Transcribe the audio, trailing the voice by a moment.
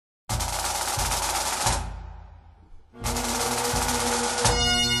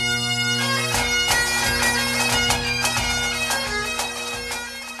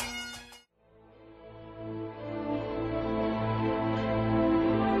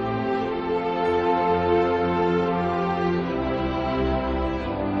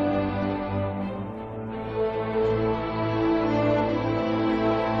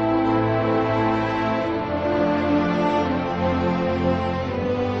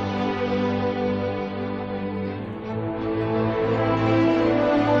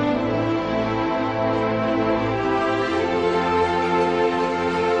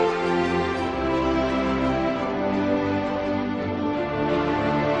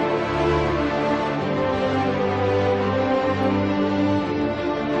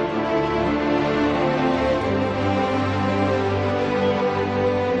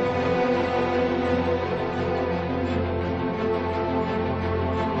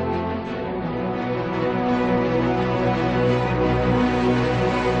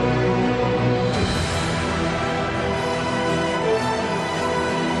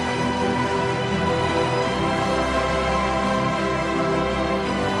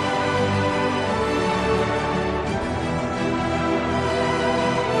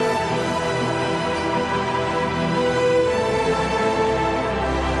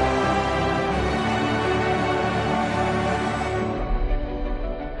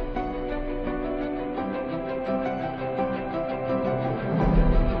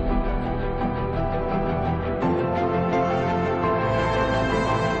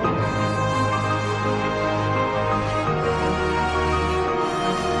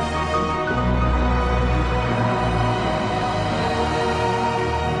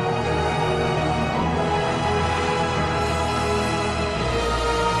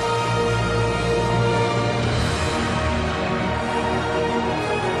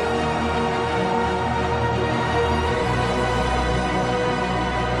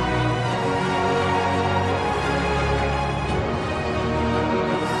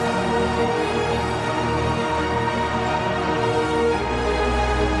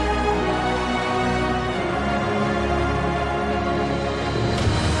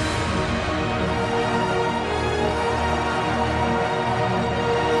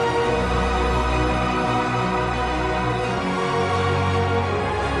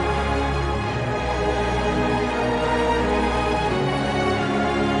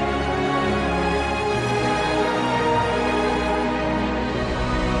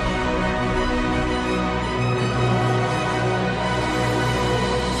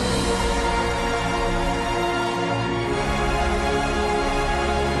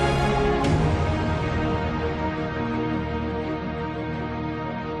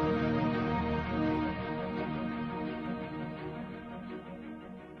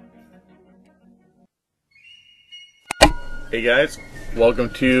Hey guys, welcome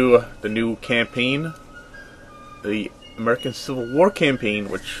to the new campaign, the American Civil War campaign,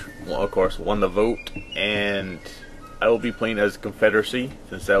 which, well, of course, won the vote, and I will be playing as Confederacy,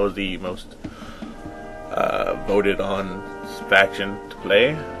 since that was the most voted on faction to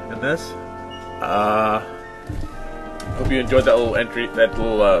play in this. Hope you enjoyed that little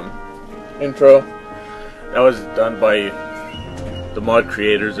intro. That was done by the mod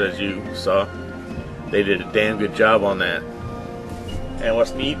creators, as you saw. They did a damn good job on that. And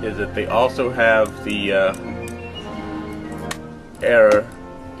what's neat is that they also have the era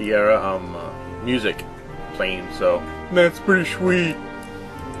music playing, so that's pretty sweet.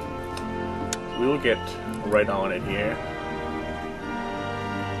 We will get right on it here.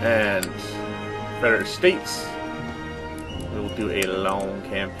 And Confederate States, we will do a long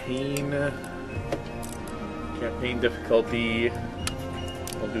campaign. Campaign difficulty,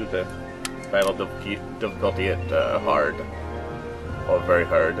 we'll do the battle difficulty at hard. Or very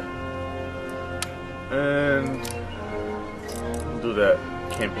hard. And we'll do the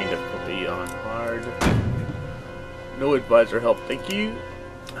campaign difficulty on hard. No advisor help, thank you.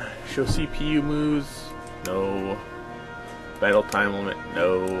 Show CPU moves, no. Battle time limit,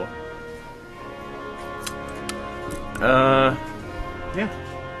 no. Yeah.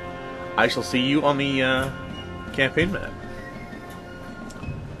 I shall see you on the campaign map.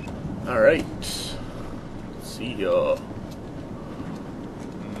 Alright. See ya.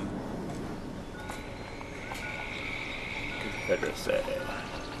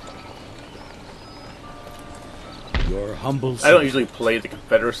 Your humble I don't usually play the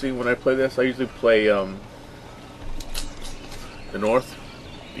Confederacy when I play this. I usually play the North,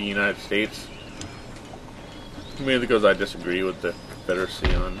 the United States. Mainly because I disagree with the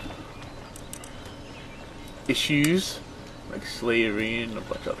Confederacy on issues like slavery and a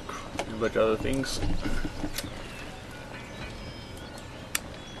bunch of other things.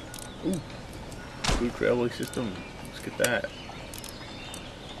 Ooh, food travel system. Let's get that.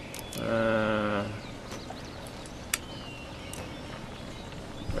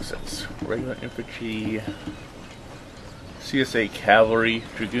 What's that? Regular infantry, CSA cavalry,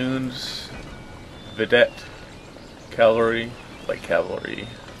 dragoons, vedette cavalry, light cavalry,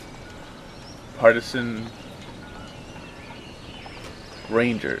 partisan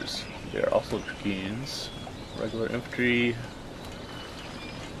rangers. They are also dragoons, regular infantry,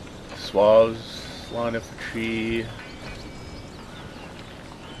 SWAVs, lawn infantry,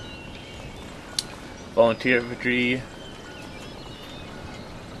 volunteer infantry,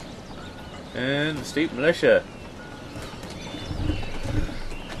 and the state militia.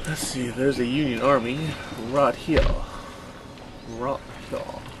 Let's see, there's a Union Army right here. Right here.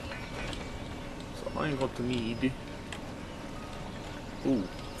 So I'm going to need. Ooh.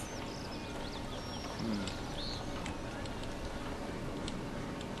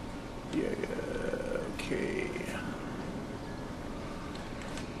 Yeah, okay.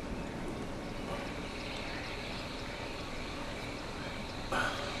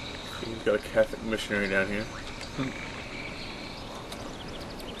 We've got a Catholic missionary down here.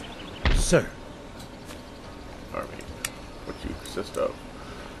 Sir. Army. What do you consist of?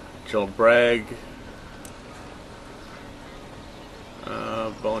 General Bragg.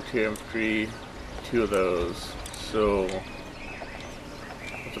 Volunteer infantry. 2 of those. So,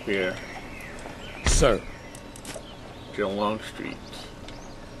 what's up here? Sir. General Longstreet.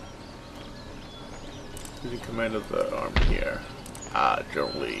 Who's in command of the army here? Ah,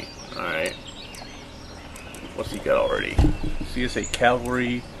 General Lee. Alright. What's he got already? CSA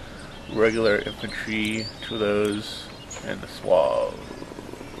cavalry, regular infantry, 2 of those, and the SWAV.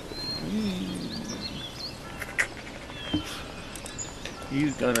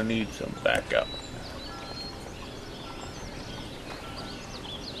 He's gonna need some backup.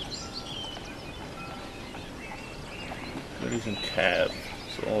 Gonna need some cav.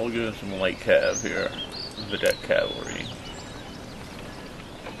 So we'll give him some light cav here. Vedette cavalry.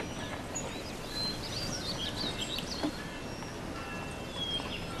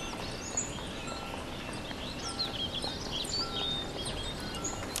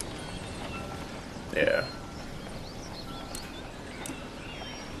 Yeah.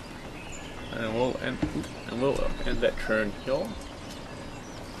 And we'll end that turn here.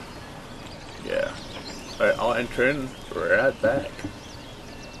 Yeah. Alright, I'll end turn right back.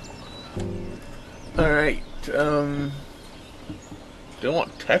 Alright, don't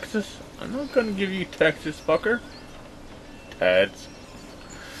want Texas? I'm not gonna give you Texas, fucker. Tads.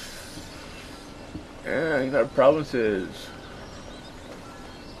 Yeah, you got provinces.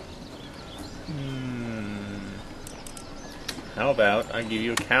 How about I give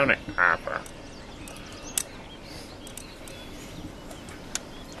you a counter offer?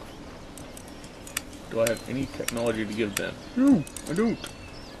 Do I have any technology to give them? No, I don't.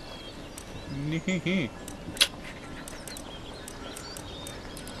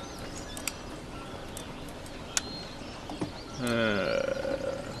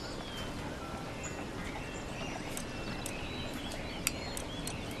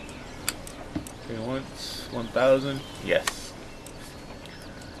 Okay, once 1,000. Yes.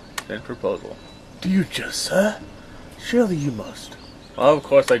 Send proposal. Do you jest, sir? Surely you must. Well, of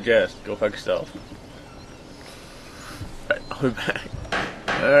course I jest. Go fuck yourself. Alright, I'll be back.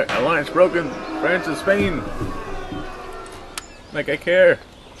 Alright, alliance broken. France and Spain. Like I care.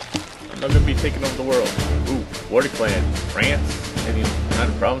 I'm not gonna be taking over the world. Ooh, Water Clan. France. Any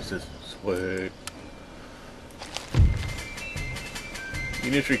United Provinces. Sweet.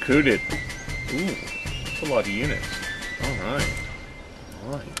 Units recruited. Ooh, that's a lot of units. Alright.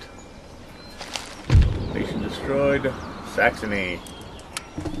 Alright. Nation destroyed. Saxony.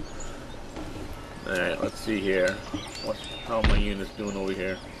 Alright, let's see here. How are my units doing over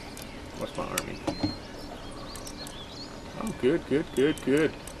here? What's my army? Oh, good, good, good,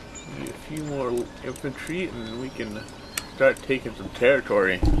 good. Need a few more infantry and then we can start taking some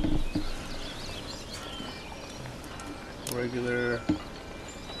territory. Regular.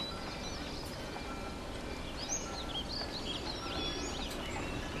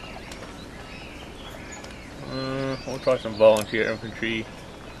 We'll try some volunteer infantry.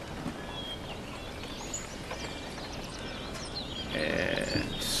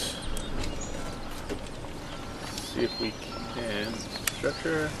 And see if we can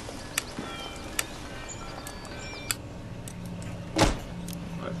structure.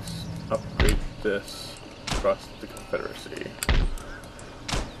 Let's upgrade this across the Confederacy.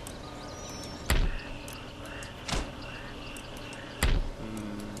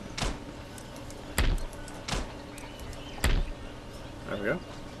 There we go.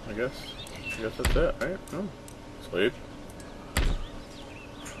 I guess that's it, right? Oh, sweet.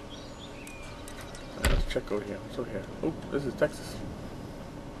 Alright, let's check over here. What's over here? Oh, this is Texas.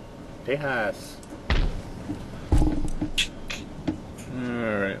 Tejas.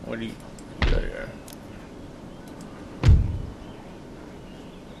 Alright, what do you got here?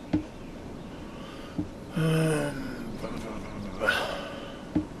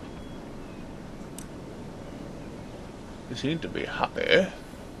 They seem to be happy.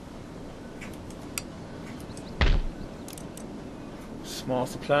 Small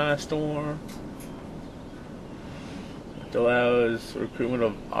supply store. It allows recruitment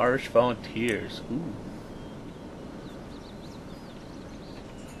of Irish volunteers. Ooh.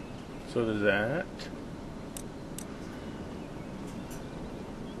 So there's that.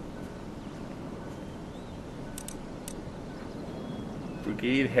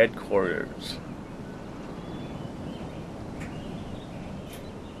 Brigade headquarters.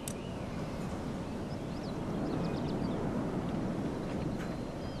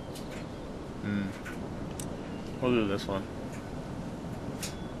 We'll do this one.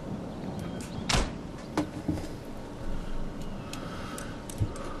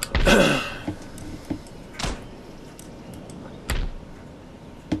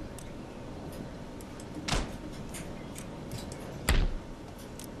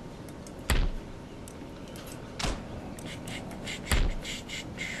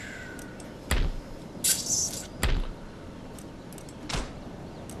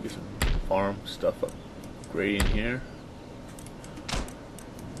 Get some farm stuff upgrading here.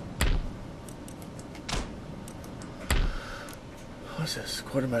 What's this?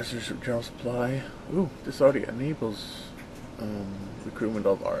 Quartermaster's General Supply. Ooh, this already enables recruitment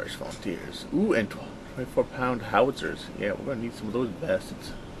of Irish volunteers. Ooh, and 24-pound howitzers. Yeah, we're gonna need some of those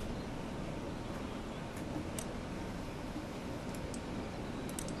bastards.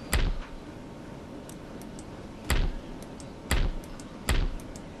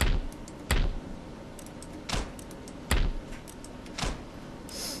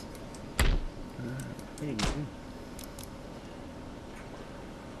 Hey.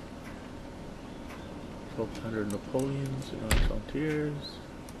 1,200 Napoleons and Irish volunteers.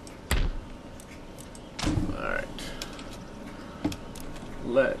 Alright.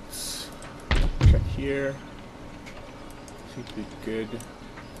 Let's check here. Seems to be good.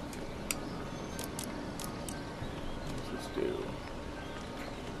 What's this do?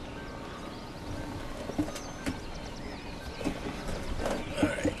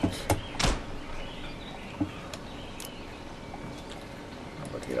 Alright. How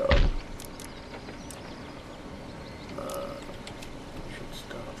about here? Should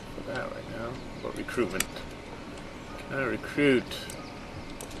stop for that right now. But recruitment. Can I recruit?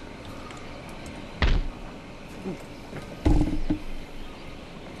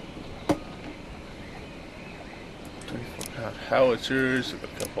 howitzers, a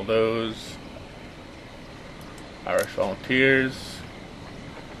couple of those. Irish volunteers.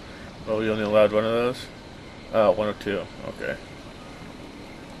 Well, we only allowed one of those? Oh, 102. Okay.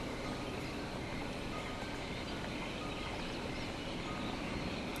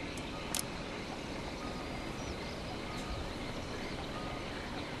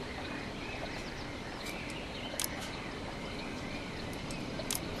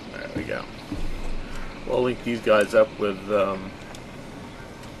 There we go. We'll link these guys up with,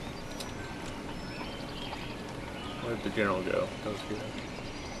 where'd the general go? That was good.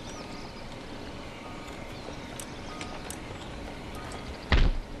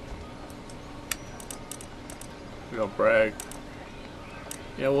 General Bragg.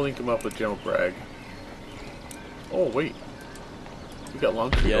 Yeah, we'll link him up with General Bragg. Oh, wait. We got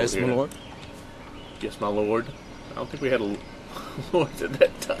Longstreet Yes, over my here. lord. Yes, my lord. I don't think we had a lord at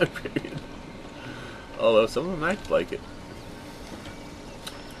that time period. Although some of them act like it.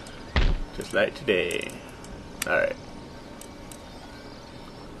 Just like today. Alright.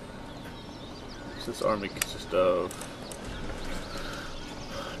 What's this army consist of?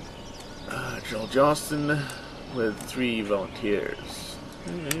 General Johnston with 3 volunteers.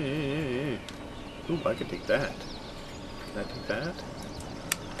 Ooh, I can take that. Can I take that?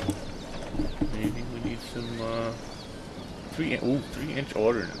 Maybe we need some 3-inch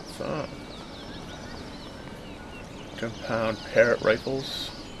ordnance, huh? 10-pound Parrott rifles,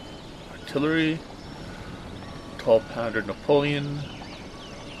 artillery, 12-pounder Napoleon,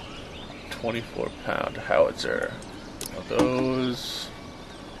 24-pound howitzer. Now those.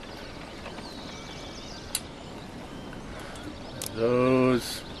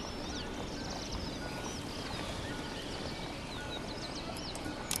 Those.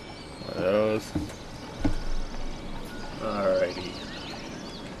 Those. Alrighty.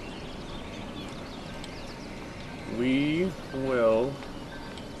 We will.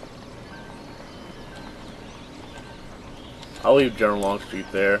 I'll leave General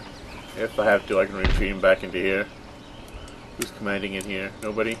Longstreet there. If I have to, I can retreat him back into here. Who's commanding in here?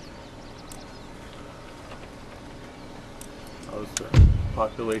 Nobody? How's the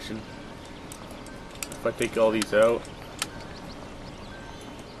population? If I take all these out.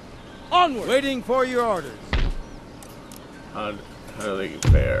 Onward! Waiting for your orders. How do they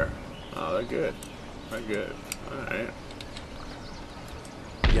compare? Oh, they're good. They're good. Alright.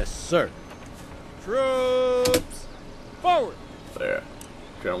 Yes, sir. Troops! Forward! There.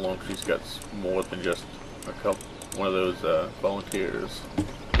 General Longstreet's got more than just a couple, one of those volunteers.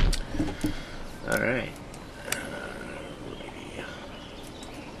 Alright.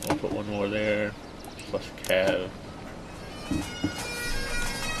 We'll put one more there. Plus a cav.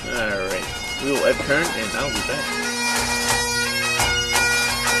 Alright. We will end turn and I'll be back.